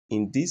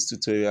In this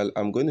tutorial,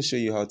 I'm going to show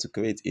you how to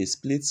create a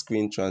split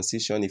screen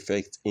transition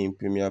effect in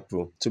Premiere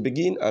Pro. To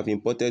begin, I've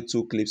imported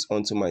two clips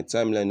onto my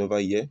timeline over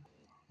here.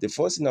 The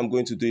first thing I'm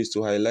going to do is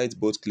to highlight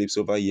both clips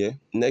over here.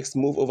 Next,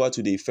 move over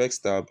to the Effects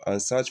tab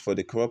and search for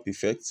the crop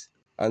effect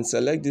and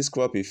select this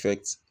crop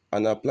effect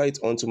and apply it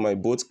onto my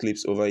both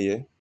clips over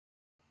here.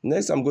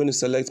 Next, I'm going to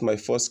select my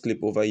first clip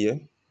over here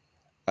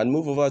and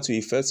move over to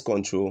Effects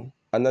Control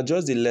and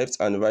adjust the left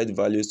and right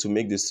values to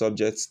make the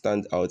subject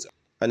stand out,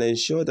 and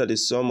ensure that the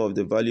sum of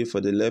the value for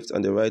the left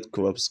and the right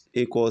crops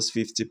equals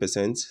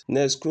 50%.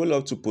 Next, scroll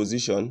up to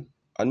Position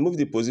and move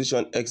the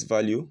Position X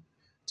value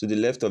to the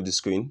left of the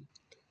screen.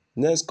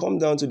 Next, come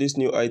down to this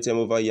new item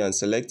over here and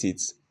select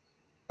it,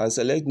 and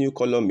select New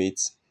Color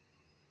Mate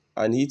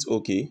and hit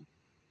OK,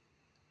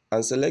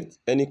 and select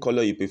any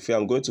color you prefer.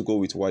 I'm going to go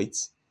with white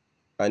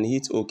and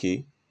hit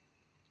OK.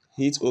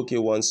 Hit OK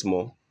once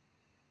more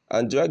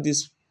and drag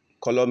this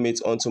color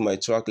mate onto my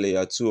track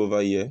layer 2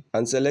 over here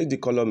and select the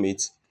color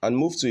mate and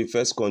move to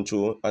Effects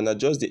Control and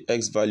adjust the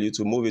X value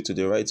to move it to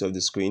the right of the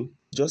screen.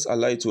 Just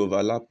allow it to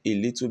overlap a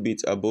little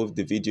bit above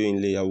the video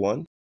in layer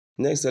 1.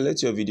 Next,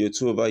 select your video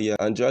 2 over here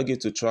and drag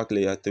it to track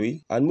layer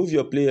 3 and move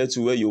your player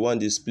to where you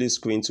want the split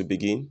screen to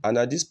begin, and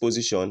at this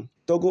position,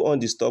 toggle on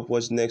the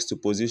stopwatch next to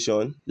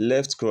Position,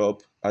 Left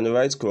Crop and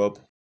Right Crop.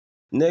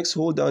 Next,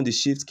 hold down the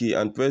Shift key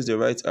and press the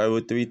right arrow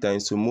 3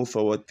 times to move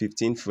forward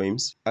 15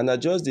 frames and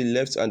adjust the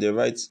left and the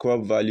right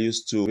crop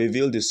values to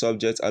reveal the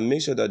subject, and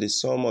make sure that the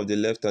sum of the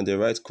left and the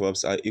right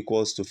crops are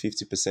equals to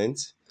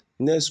 50%.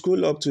 Next,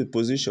 scroll up to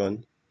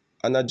Position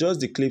and adjust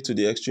the clip to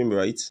the extreme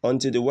right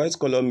until the white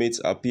color mate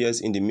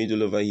appears in the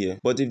middle over here.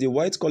 But if the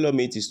white color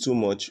mate is too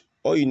much,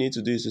 all you need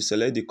to do is to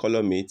select the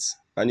color mate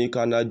and you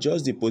can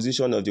adjust the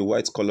position of the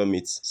white color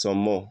mate some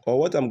more. Or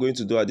what I'm going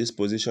to do at this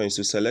position is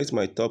to select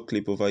my top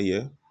clip over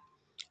here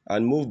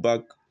and move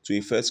back to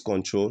Effects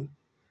Control,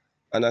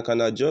 and I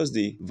can adjust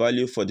the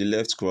value for the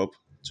left crop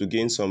to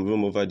gain some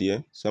room over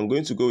there. So I'm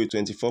going to go with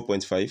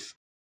 24.5.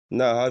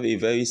 Now I have a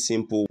very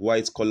simple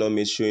white color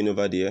mate showing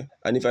over there,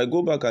 and if I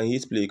go back and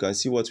hit play, you can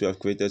see what we have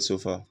created so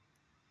far.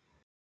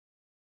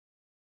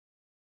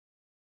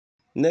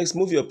 Next,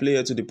 move your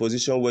player to the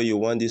position where you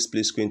want this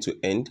split screen to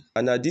end,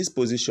 and at this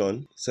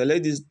position,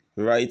 select these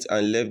right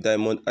and left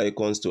diamond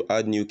icons to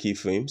add new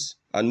keyframes,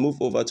 and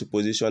move over to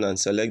Position and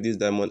select this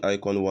diamond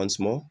icon once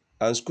more,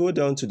 and scroll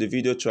down to the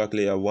video track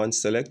layer 1,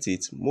 select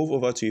it, move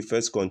over to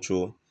Effects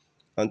Control,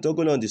 and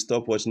toggle on the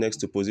stopwatch next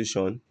to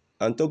Position,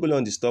 and toggle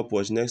on the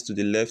stopwatch next to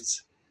the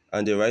left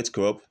and the right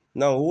crop.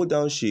 Now hold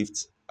down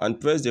Shift and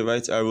press the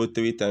right arrow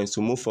 3 times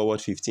to move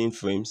forward 15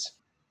 frames,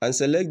 and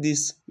select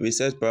this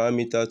reset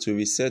parameter to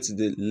reset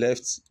the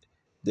left,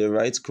 the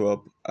right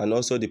crop and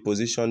also the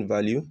position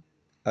value,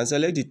 and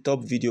select the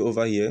top video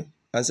over here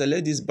and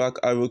select this back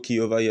arrow key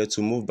over here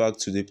to move back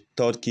to the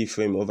third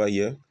keyframe over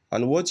here.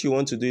 And what you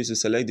want to do is to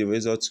select the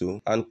razor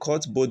tool and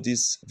cut both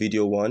this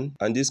video 1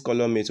 and this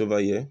color mate over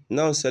here.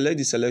 Now select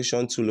the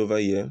selection tool over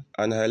here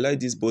and highlight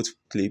these both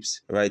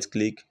clips, right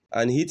click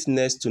and hit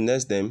nest to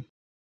nest them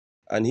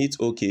and hit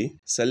OK.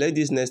 Select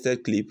this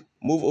nested clip,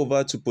 move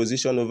over to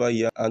Position over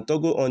here and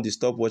toggle on the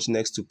stopwatch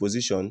next to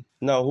Position.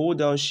 Now hold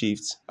down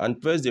Shift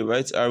and press the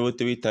right arrow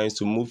 3 times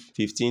to move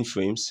 15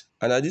 frames,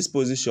 and at this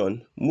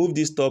position, move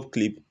this top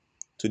clip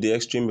to the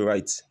extreme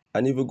right.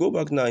 And if we go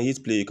back now and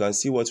hit play, you can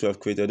see what we have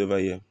created over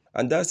here.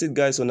 And that's it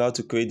guys on how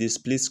to create this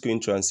split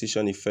screen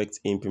transition effect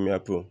in Premiere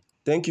Pro.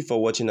 Thank you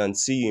for watching and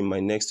see you in my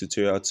next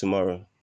tutorial tomorrow.